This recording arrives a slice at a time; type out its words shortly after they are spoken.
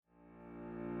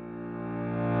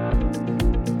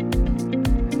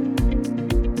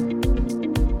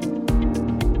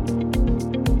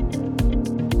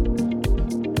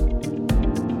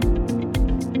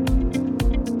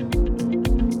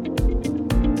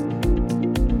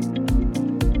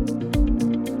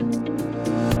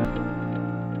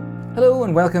Hello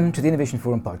and welcome to the Innovation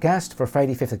Forum podcast for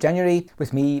Friday 5th of January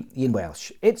with me, Ian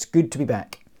Welsh. It's good to be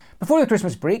back. Before the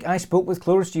Christmas break, I spoke with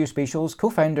Chloris Geospatial's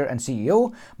co-founder and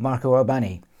CEO, Marco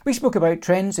Albani. We spoke about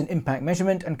trends in impact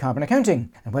measurement and carbon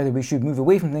accounting, and whether we should move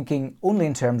away from thinking only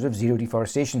in terms of zero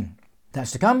deforestation.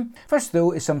 That's to come. First,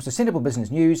 though, is some sustainable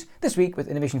business news, this week with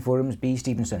Innovation Forum's B.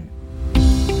 Stevenson.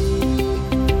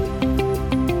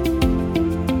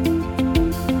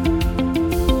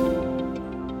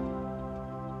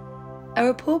 A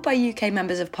report by UK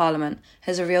Members of Parliament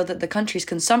has revealed that the country's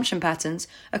consumption patterns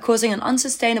are causing an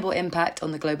unsustainable impact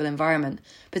on the global environment,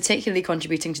 particularly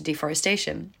contributing to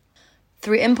deforestation.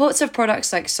 Through imports of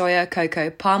products like soya, cocoa,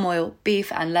 palm oil,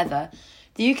 beef and leather,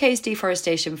 the UK's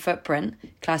deforestation footprint,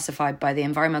 classified by the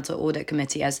Environmental Audit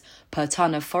Committee as per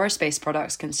tonne of forest-based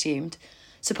products consumed,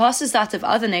 surpasses that of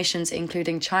other nations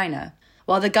including China.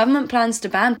 While the government plans to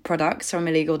ban products from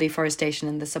illegal deforestation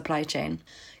in the supply chain,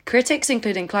 critics,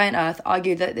 including Client Earth,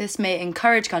 argue that this may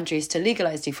encourage countries to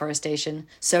legalise deforestation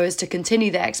so as to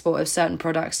continue the export of certain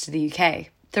products to the UK.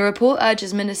 The report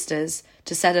urges ministers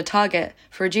to set a target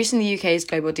for reducing the UK's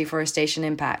global deforestation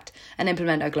impact and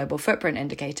implement a global footprint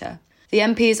indicator. The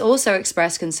MPs also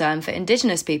expressed concern for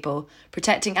Indigenous people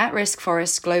protecting at-risk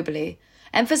forests globally,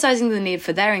 emphasising the need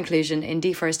for their inclusion in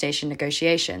deforestation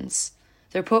negotiations.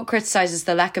 The report criticises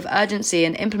the lack of urgency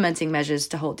in implementing measures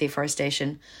to halt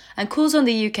deforestation and calls on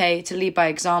the UK to lead by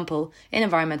example in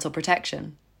environmental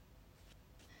protection.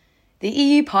 The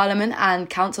EU Parliament and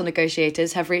Council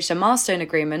negotiators have reached a milestone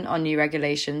agreement on new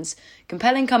regulations,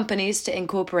 compelling companies to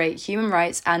incorporate human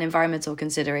rights and environmental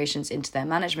considerations into their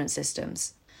management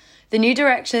systems. The new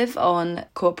Directive on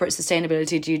corporate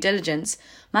sustainability due diligence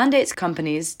mandates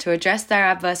companies to address their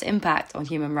adverse impact on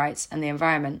human rights and the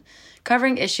environment,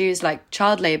 covering issues like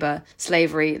child labour,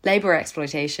 slavery, labour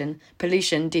exploitation,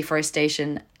 pollution,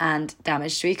 deforestation, and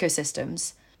damage to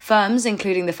ecosystems. Firms,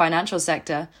 including the financial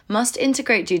sector, must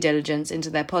integrate due diligence into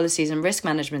their policies and risk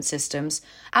management systems,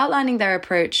 outlining their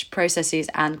approach, processes,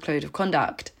 and code of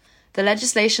conduct. The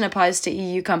legislation applies to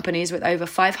EU companies with over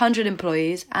 500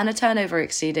 employees and a turnover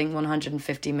exceeding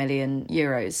 €150 million,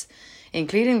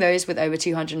 including those with over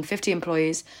 250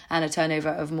 employees and a turnover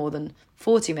of more than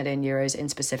 €40 million in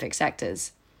specific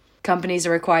sectors. Companies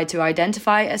are required to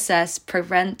identify, assess,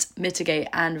 prevent, mitigate,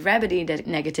 and remedy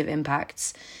negative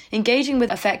impacts, engaging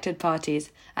with affected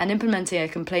parties and implementing a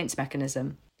complaints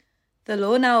mechanism. The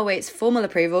law now awaits formal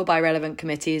approval by relevant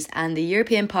committees and the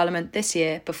European Parliament this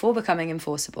year before becoming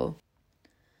enforceable.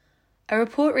 A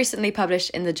report recently published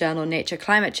in the journal Nature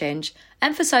Climate Change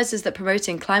emphasises that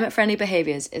promoting climate-friendly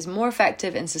behaviours is more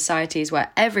effective in societies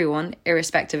where everyone,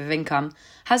 irrespective of income,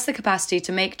 has the capacity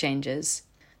to make changes.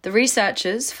 The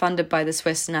researchers, funded by the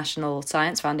Swiss National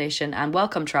Science Foundation and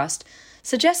Wellcome Trust,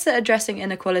 suggest that addressing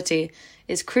inequality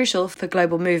is crucial for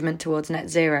global movement towards net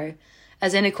zero,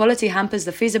 as inequality hampers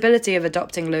the feasibility of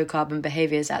adopting low-carbon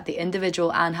behaviours at the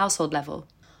individual and household level.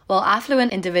 While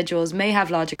affluent individuals may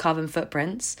have larger carbon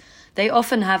footprints, they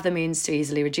often have the means to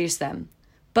easily reduce them.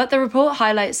 But the report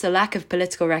highlights the lack of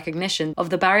political recognition of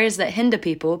the barriers that hinder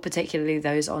people, particularly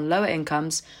those on lower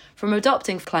incomes, from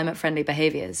adopting climate-friendly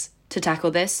behaviours. To tackle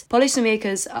this,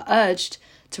 policymakers are urged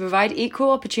to provide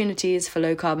equal opportunities for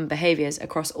low-carbon behaviours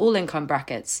across all income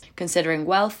brackets, considering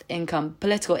wealth, income,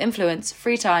 political influence,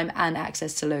 free time and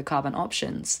access to low-carbon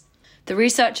options. The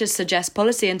researchers suggest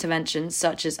policy interventions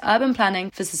such as urban planning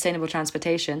for sustainable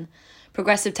transportation,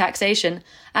 progressive taxation,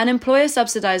 and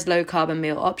employer-subsidised low-carbon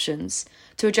meal options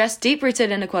to address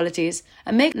deep-rooted inequalities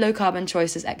and make low-carbon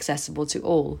choices accessible to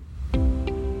all.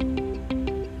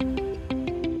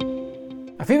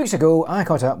 A few weeks ago, I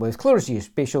caught up with Chloris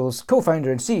Geospatial's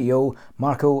co-founder and CEO,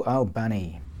 Marco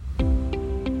Albani.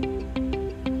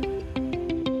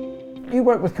 You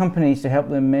work with companies to help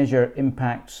them measure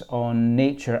impacts on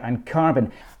nature and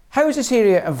carbon. How is this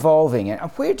area evolving and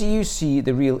where do you see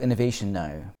the real innovation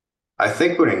now? I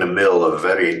think we're in the middle of a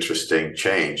very interesting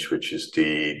change, which is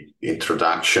the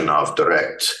introduction of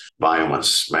direct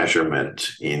biomass measurement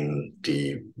in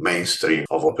the mainstream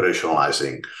of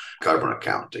operationalizing carbon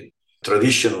accounting.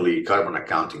 Traditionally, carbon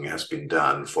accounting has been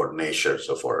done for nature,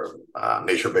 so for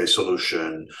nature-based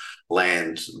solution,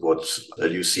 land, what's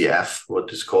LUCF,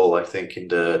 what is called, I think, in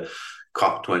the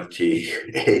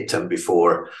COP28 and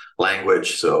before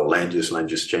language, so land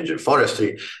use change and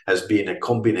forestry, has been a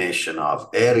combination of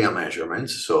area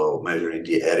measurements, so measuring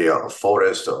the area of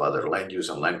forest, of other land use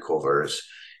and land covers,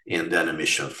 and then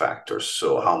emission factors.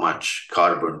 So how much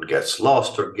carbon gets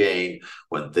lost or gained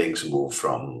when things move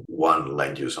from one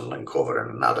land use and land cover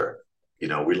and another.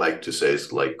 We like to say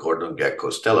it's like Gordon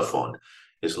Gekko's telephone.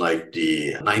 It's like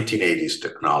the 1980s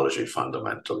technology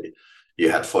fundamentally. You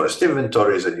had forest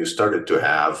inventories and you started to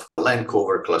have land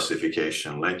cover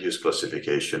classification, land use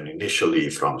classification, initially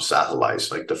from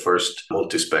satellites, like the first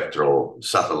multispectral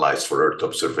satellites for Earth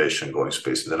observation going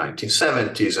space in the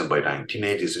 1970s. And by the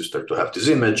 1980s, you start to have these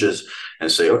images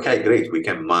and say, okay, great, we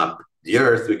can map the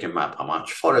Earth, we can map how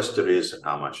much forest there is and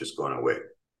how much is going away.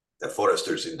 The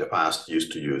foresters in the past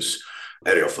used to use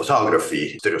aerial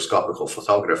photography, stereoscopical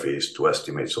photographies to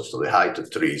estimate also the height of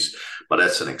trees, but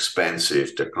that's an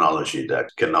expensive technology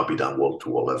that cannot be done wall to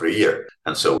wall every year.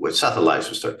 And so with satellites,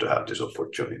 we start to have this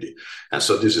opportunity. And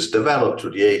so this is developed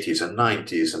through the 80s and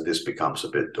 90s, and this becomes a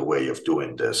bit the way of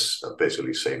doing this,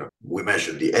 basically saying we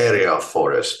measure the area of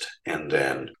forest, and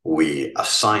then we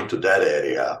assign to that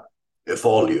area a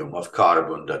volume of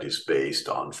carbon that is based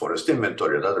on forest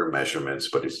inventory and other measurements,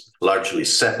 but it's largely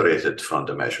separated from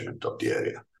the measurement of the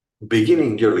area.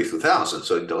 Beginning in the early 2000s,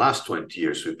 so in the last 20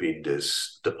 years, we've been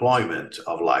this deployment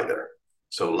of LiDAR.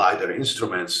 So LiDAR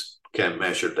instruments can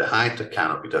measure the height of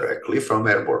canopy directly from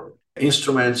airborne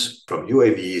instruments, from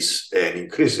UAVs, and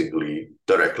increasingly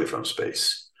directly from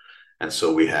space. And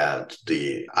so we had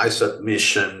the ISAT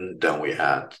mission, then we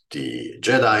had the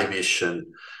JEDI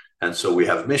mission. And so we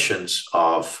have missions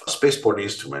of spaceborne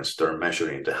instruments that are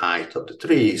measuring the height of the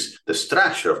trees, the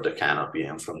structure of the canopy,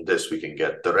 and from this we can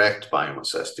get direct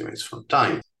biomass estimates from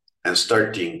time. And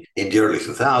starting in the early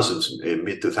 2000s, in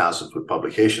mid-2000s, with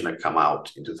publication that come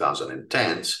out in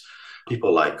 2010s,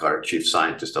 people like our chief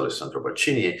scientist, Alessandro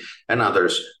Baccini, and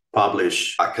others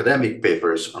publish academic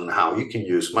papers on how you can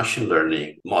use machine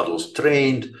learning models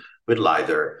trained with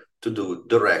LiDAR to do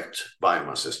direct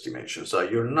biomass estimation. So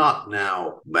you're not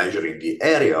now measuring the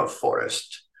area of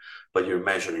forest, but you're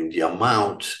measuring the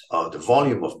amount of the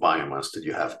volume of biomass that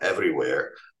you have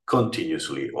everywhere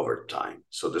continuously over time.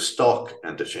 So the stock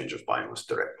and the change of biomass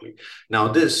directly. Now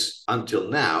this, until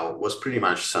now, was pretty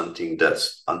much something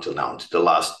that's, until the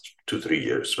last 2-3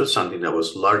 years, was something that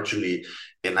was largely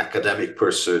an academic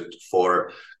pursuit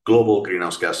for global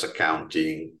greenhouse gas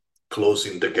accounting,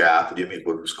 closing the gap,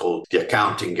 what was called the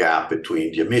accounting gap between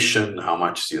the emission, how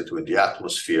much CO2 in the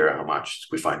atmosphere, how much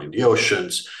we find in the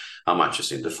oceans, how much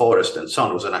is in the forest, and so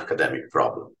on. It was an academic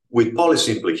problem with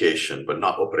policy implication, but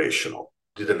not operational.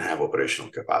 Didn't have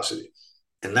operational capacity.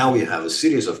 And now we have a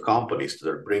series of companies that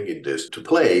are bringing this to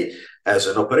play as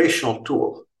an operational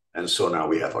tool. And so now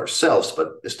we have ourselves, but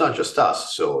it's not just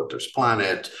us. So there's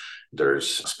Planet, there's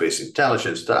Space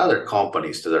Intelligence, there are other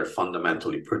companies that are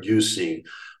fundamentally producing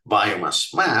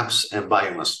biomass maps and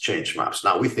biomass change maps.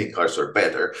 Now we think ours are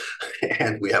better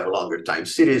and we have a longer time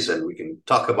series and we can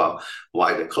talk about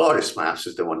why the Chloris maps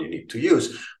is the one you need to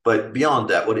use. But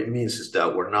beyond that, what it means is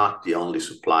that we're not the only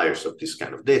suppliers of this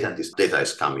kind of data, and this data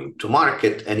is coming to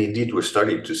market. And indeed, we're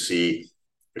starting to see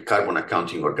the Carbon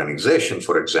Accounting Organization,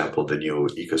 for example, the new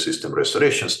ecosystem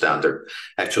restoration standard,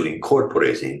 actually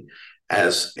incorporating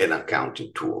as an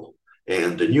accounting tool.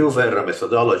 And the new Verra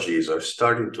methodologies are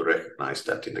starting to recognize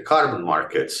that in the carbon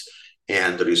markets.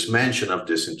 And there is mention of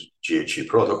this in GHG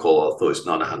protocol, although it's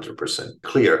not 100%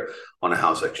 clear on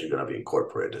how it's actually going to be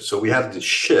incorporated. So we have this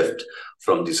shift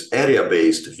from this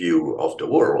area-based view of the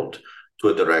world to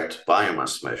a direct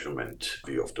biomass measurement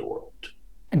view of the world.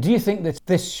 And do you think that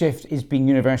this shift is being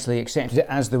universally accepted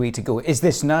as the way to go? Is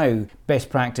this now best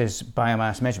practice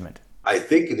biomass measurement? I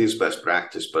think it is best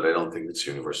practice, but I don't think it's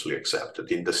universally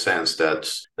accepted in the sense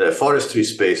that the forestry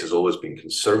space has always been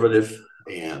conservative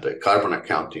and the carbon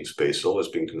accounting space has always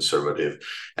been conservative.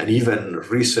 And even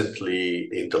recently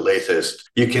in the latest,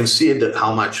 you can see that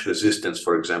how much resistance,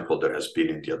 for example, there has been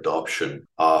in the adoption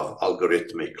of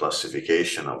algorithmic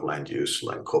classification of land use,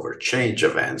 land cover change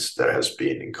events there has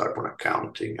been in carbon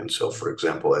accounting. And so, for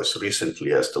example, as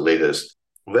recently as the latest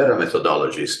Verra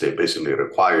methodologies, they basically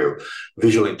require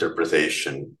visual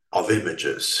interpretation of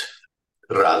images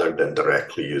rather than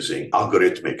directly using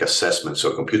algorithmic assessments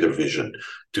or computer vision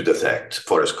to detect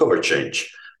forest cover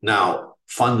change. Now,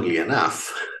 funnily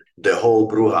enough, the whole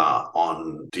brouhaha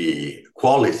on the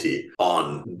quality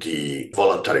on the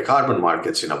voluntary carbon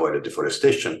markets in avoided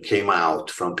deforestation came out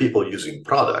from people using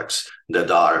products that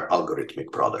are algorithmic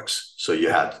products. So you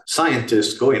had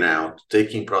scientists going out,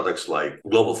 taking products like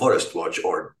Global Forest Watch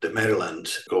or the Maryland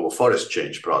Global Forest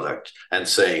Change product and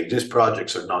saying these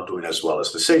projects are not doing as well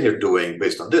as they say they're doing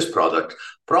based on this product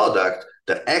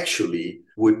that actually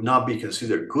would not be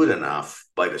considered good enough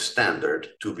by the standard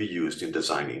to be used in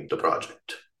designing the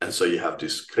project. And so you have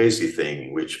this crazy thing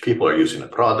in which people are using a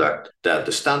product that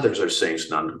the standards are saying is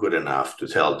not good enough to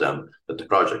tell them that the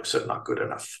projects are not good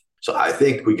enough. So I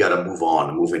think we got to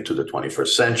move into the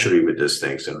 21st century with these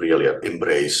things and really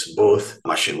embrace both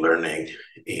machine learning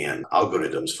and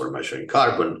algorithms for measuring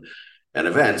carbon and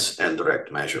events and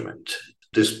direct measurement.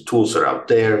 These tools are out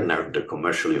there, and they're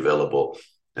commercially available,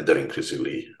 and they're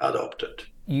increasingly adopted.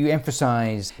 You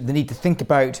emphasise the need to think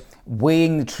about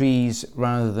weighing the trees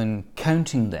rather than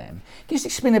counting them. Can you just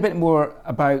explain a bit more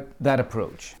about that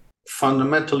approach?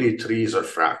 Fundamentally, trees are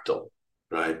fractal,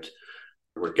 right?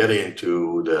 We're getting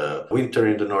into the winter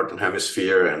in the Northern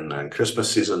Hemisphere and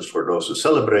Christmas seasons for those who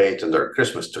celebrate, and there are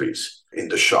Christmas trees in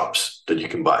the shops that you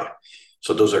can buy.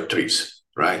 So those are trees,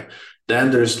 right?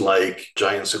 Then there's like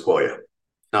giant sequoia.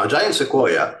 Now, giant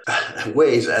sequoia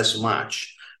weighs as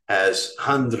much as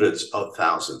hundreds of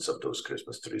thousands of those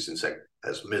Christmas trees, in fact,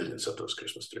 as millions of those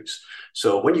Christmas trees.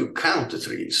 So when you count the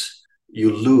trees,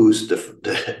 you lose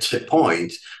the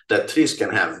point that trees can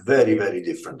have very, very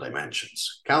different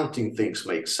dimensions. Counting things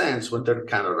makes sense when they're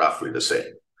kind of roughly the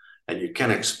same. And you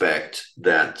can expect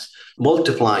that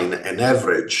multiplying an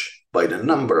average by the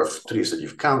number of trees that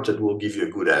you've counted will give you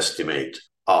a good estimate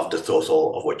of the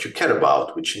total of what you care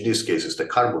about, which in this case is the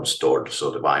carbon stored,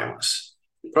 so the biomass.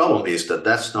 The problem is that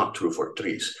that's not true for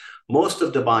trees. Most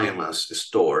of the biomass is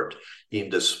stored in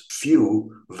this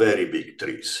few very big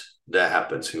trees. That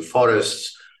happens in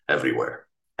forests everywhere.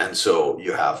 And so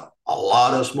you have a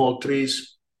lot of small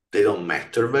trees, they don't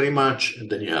matter very much, and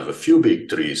then you have a few big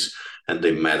trees, and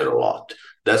they matter a lot.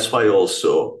 That's why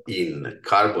also in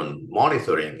carbon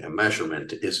monitoring and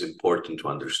measurement, it is important to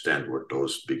understand where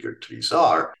those bigger trees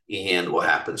are and what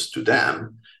happens to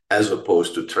them, as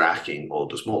opposed to tracking all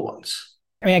the small ones.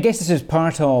 I mean, I guess this is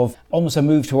part of almost a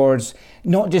move towards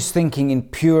not just thinking in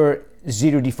pure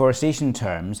zero deforestation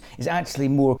terms. It's actually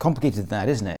more complicated than that,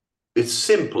 isn't it? It's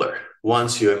simpler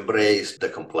once you embrace the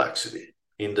complexity,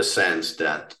 in the sense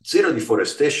that zero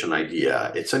deforestation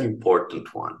idea, it's an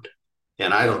important one.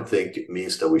 And I don't think it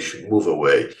means that we should move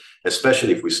away,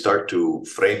 especially if we start to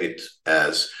frame it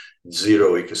as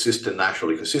zero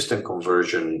natural ecosystem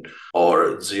conversion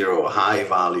or zero high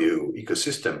value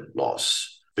ecosystem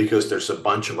loss, because there's a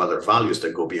bunch of other values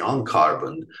that go beyond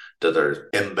carbon that are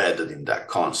embedded in that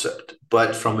concept.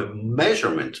 But from a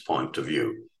measurement point of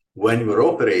view, when we're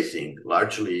operating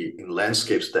largely in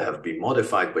landscapes that have been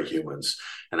modified by humans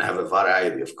and have a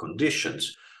variety of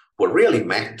conditions, what really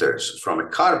matters from a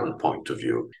carbon point of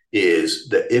view is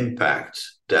the impact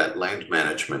that land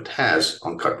management has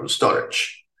on carbon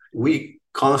storage. We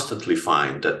constantly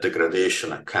find that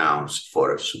degradation accounts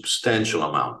for a substantial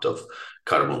amount of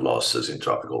carbon losses in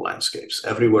tropical landscapes.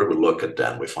 Everywhere we look at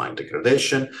them, we find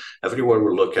degradation. Everywhere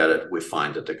we look at it, we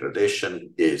find that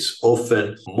degradation is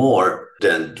often more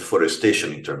than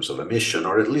deforestation in terms of emission,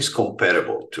 or at least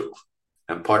comparable to.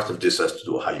 And part of this has to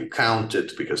do with how you count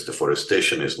it, because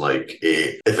deforestation is like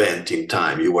an event in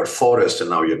time. You were forest and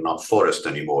now you're not forest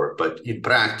anymore. But in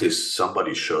practice,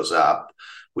 somebody shows up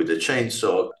with a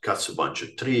chainsaw, cuts a bunch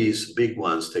of trees, big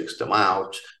ones, takes them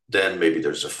out. Then maybe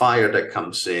there's a fire that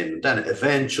comes in. Then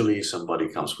eventually somebody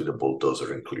comes with a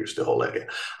bulldozer and clears the whole area.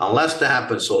 Unless that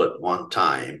happens all at one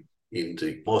time, in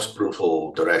the most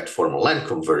brutal direct formal land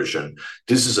conversion,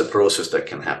 this is a process that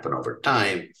can happen over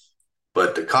time.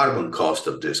 But the carbon cost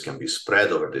of this can be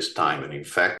spread over this time. And in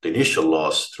fact, the initial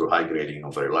loss through high grading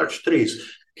of very large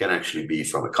trees can actually be,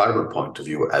 from a carbon point of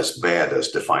view, as bad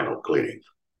as the final clearing.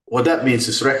 What that means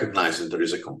is recognizing there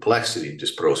is a complexity in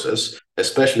this process,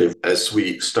 especially as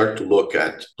we start to look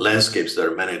at landscapes that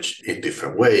are managed in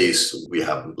different ways. We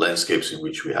have landscapes in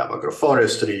which we have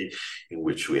agroforestry, in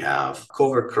which we have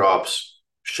cover crops,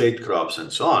 shade crops,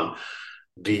 and so on.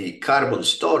 The carbon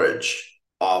storage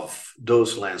of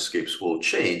those landscapes will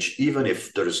change, even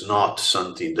if there's not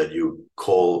something that you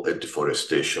call a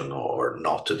deforestation or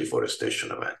not a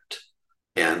deforestation event.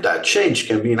 And that change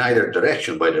can be in either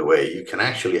direction, by the way. You can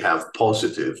actually have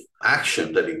positive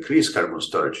action that increase carbon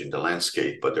storage in the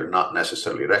landscape, but they're not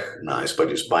necessarily recognized by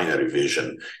this binary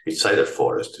vision. It's either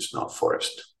forest, it's not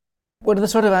forest. What are the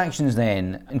sort of actions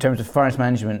then, in terms of forest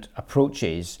management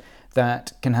approaches,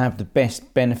 that can have the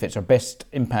best benefits or best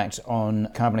impacts on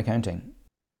carbon accounting?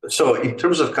 So in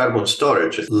terms of carbon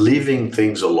storage, leaving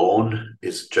things alone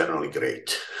is generally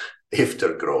great if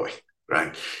they're growing,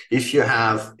 right? If you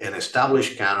have an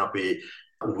established canopy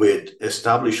with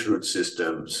established root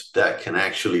systems that can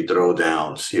actually draw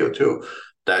down CO2,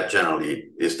 that generally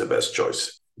is the best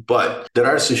choice. But there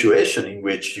are situations in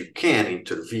which you can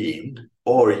intervene,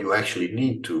 or you actually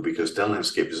need to, because the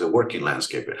landscape is a working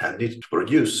landscape. It needs to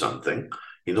produce something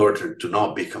in order to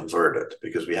not be converted,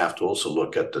 because we have to also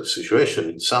look at the situation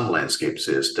in some landscapes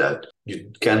is that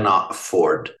you cannot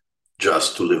afford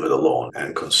just to leave it alone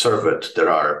and conserve it.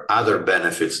 There are other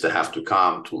benefits that have to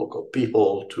come to local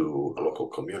people, to a local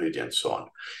community, and so on.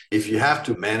 If you have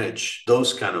to manage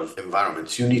those kind of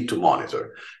environments, you need to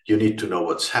monitor. You need to know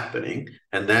what's happening.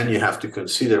 And then you have to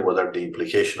consider what are the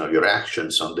implications of your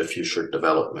actions on the future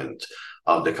development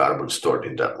of the carbon stored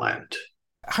in that land.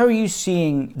 How are you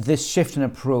seeing this shift in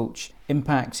approach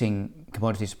impacting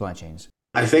commodity supply chains?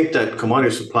 I think that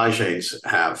commodity supply chains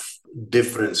have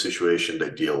different situations they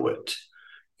deal with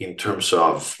in terms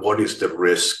of what is the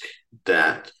risk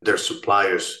that their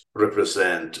suppliers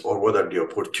represent, or what are the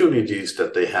opportunities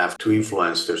that they have to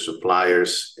influence their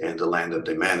suppliers and the land that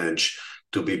they manage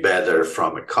to be better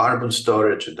from a carbon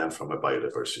storage and then from a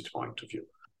biodiversity point of view.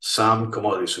 Some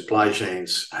commodity supply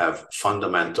chains have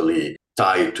fundamentally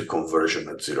tied to conversion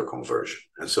at zero conversion.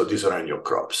 And so these are annual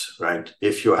crops, right?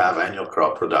 If you have annual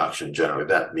crop production, generally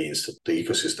that means that the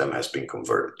ecosystem has been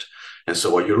converted. And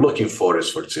so what you're looking for is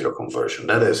for zero conversion.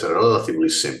 That is a relatively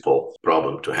simple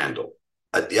problem to handle.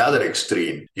 At the other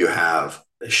extreme, you have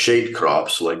shade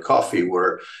crops like coffee,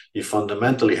 where you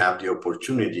fundamentally have the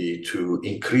opportunity to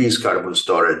increase carbon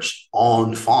storage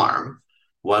on farm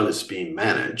while it's being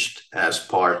managed as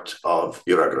part of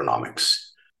your agronomics.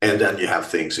 And then you have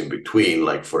things in between,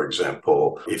 like, for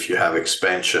example, if you have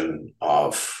expansion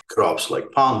of crops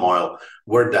like palm oil,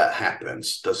 where that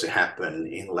happens, does it happen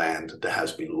in land that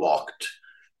has been locked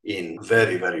in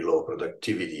very, very low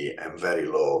productivity and very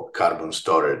low carbon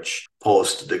storage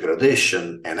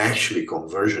post-degradation, and actually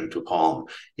conversion to palm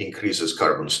increases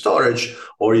carbon storage,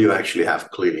 or you actually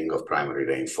have clearing of primary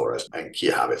rainforest and key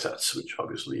habitats, which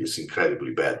obviously is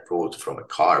incredibly bad both from a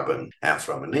carbon and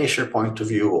from a nature point of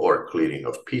view, or clearing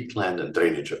of peatland and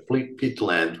drainage of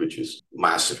peatland, which is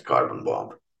massive carbon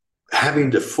bomb. Having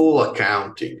the full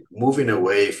accounting, moving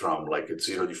away from like a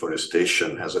zero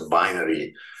deforestation as a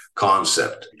binary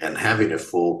concept and having a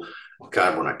full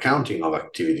carbon accounting of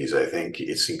activities, I think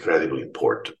it's incredibly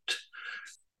important.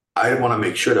 I want to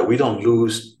make sure that we don't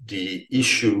lose the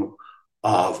issue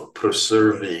of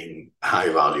preserving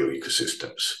high-value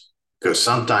ecosystems, because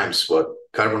sometimes what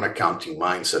carbon accounting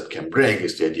mindset can bring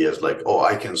is the idea is like, oh,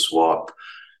 I can swap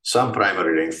some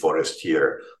primary rainforest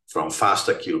here from fast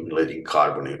accumulating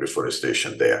carbon in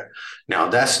reforestation there. Now,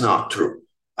 that's not true.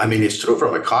 I mean, it's true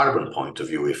from a carbon point of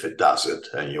view if it does it,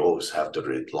 and you always have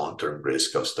the long-term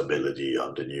risk of stability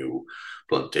on the new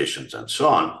plantations and so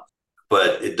on,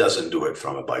 but it doesn't do it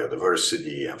from a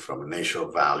biodiversity and from a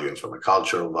natural value and from a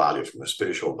cultural value, from a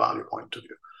spiritual value point of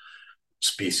view,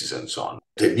 species and so on.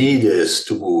 The need is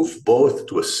to move both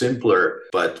to a simpler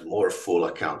but more full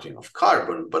accounting of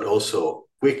carbon, but also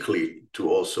quickly to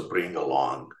also bring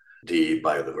along the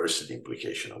biodiversity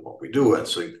implication of what we do. And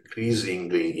so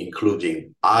increasingly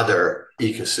including other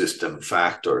ecosystem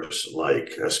factors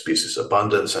like species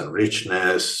abundance and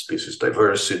richness, species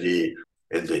diversity,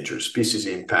 endangered species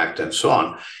impact, and so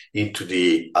on, into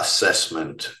the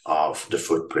assessment of the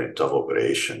footprint of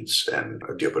operations and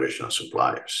the operational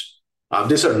suppliers.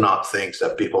 These are not things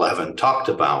that people haven't talked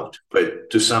about,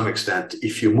 but to some extent,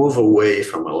 if you move away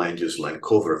from a land use land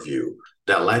cover view,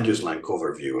 that land use land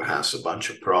cover view has a bunch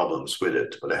of problems with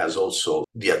it, but it has also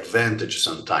the advantage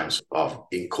sometimes of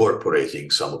incorporating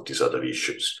some of these other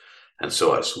issues. And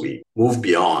so as we move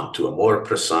beyond to a more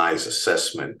precise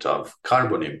assessment of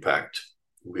carbon impact,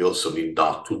 we also need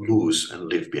not to lose and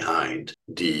leave behind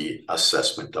the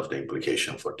assessment of the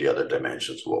implication for the other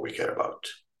dimensions of what we care about.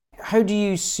 How do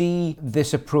you see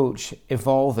this approach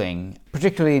evolving,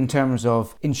 particularly in terms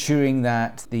of ensuring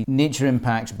that the nature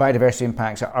impacts, biodiversity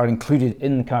impacts are included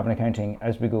in carbon accounting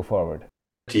as we go forward?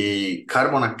 The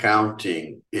carbon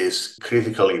accounting is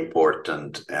critically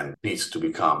important and needs to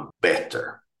become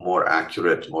better, more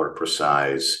accurate, more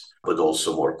precise, but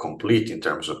also more complete in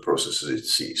terms of processes it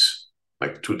sees.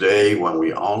 Like today, when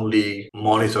we only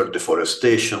monitor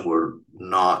deforestation, we're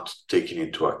not taking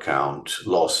into account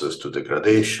losses to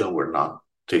degradation, we're not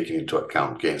taking into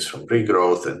account gains from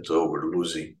regrowth, and so we're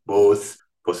losing both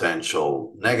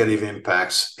potential negative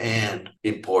impacts and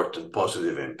important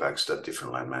positive impacts that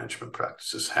different land management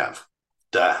practices have.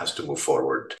 That has to move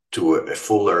forward to a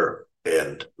fuller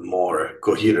and more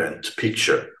coherent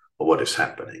picture of what is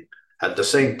happening. At the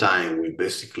same time, we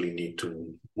basically need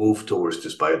to move towards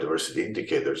these biodiversity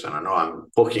indicators. And I know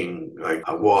I'm poking like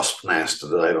a wasp nest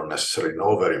that I don't necessarily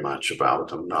know very much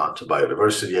about. I'm not a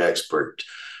biodiversity expert.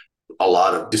 A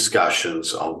lot of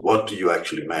discussions on what do you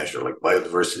actually measure. Like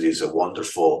biodiversity is a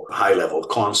wonderful high-level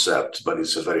concept, but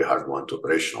it's a very hard one to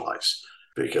operationalize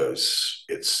because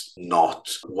it's not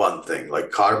one thing. Like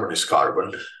carbon is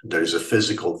carbon. There is a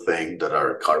physical thing that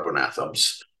are carbon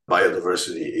atoms.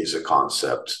 Biodiversity is a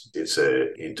concept. It's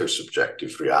an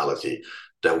intersubjective reality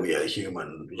that we as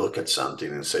human look at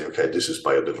something and say, okay, this is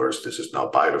biodiverse, this is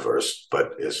not biodiverse,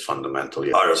 but is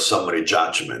fundamentally our summary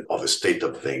judgment of a state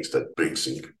of things that brings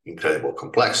incredible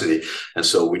complexity. And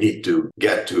so we need to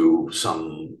get to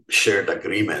some shared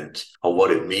agreement on what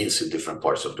it means in different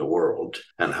parts of the world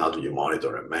and how do you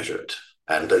monitor and measure it.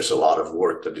 And there's a lot of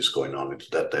work that is going on into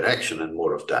that direction, and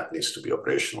more of that needs to be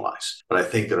operationalized. But I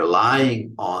think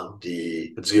relying on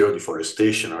the zero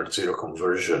deforestation or zero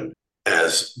conversion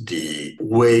as the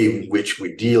way in which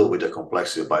we deal with the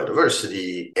complexity of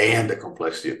biodiversity and the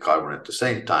complexity of carbon at the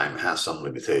same time has some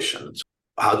limitations.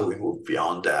 How do we move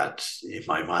beyond that? In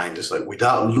my mind, is like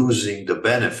without losing the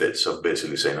benefits of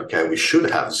basically saying, okay, we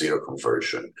should have zero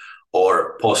conversion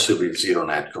or possibly zero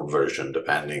net conversion,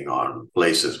 depending on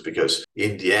places, because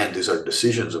in the end, these are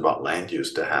decisions about land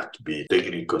use that have to be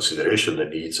taken into consideration the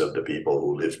needs of the people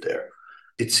who live there.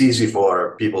 It's easy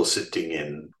for people sitting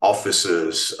in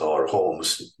offices or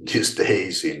homes these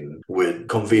days with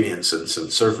conveniences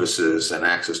and services and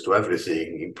access to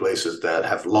everything in places that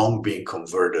have long been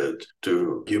converted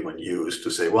to human use to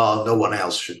say, well, no one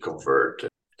else should convert.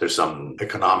 There's some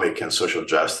economic and social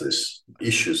justice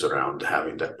issues around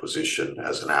having that position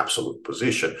as an absolute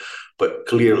position. But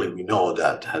clearly we know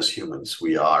that as humans,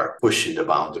 we are pushing the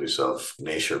boundaries of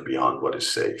nature beyond what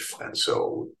is safe. And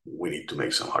so we need to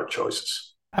make some hard choices.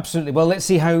 Absolutely. Well, let's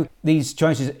see how these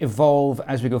choices evolve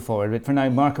as we go forward. But for now,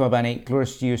 Marco Albani,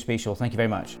 Chloris Geospatial, thank you very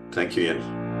much. Thank you,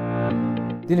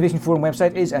 Ian. The Innovation Forum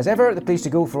website is, as ever, the place to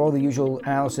go for all the usual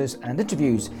analysis and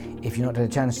interviews. If you've not had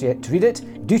a chance yet to read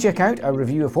it, do check out our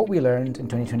review of what we learned in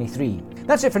 2023.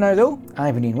 That's it for now, though.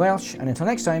 I've been Ian Welsh, and until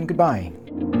next time, goodbye.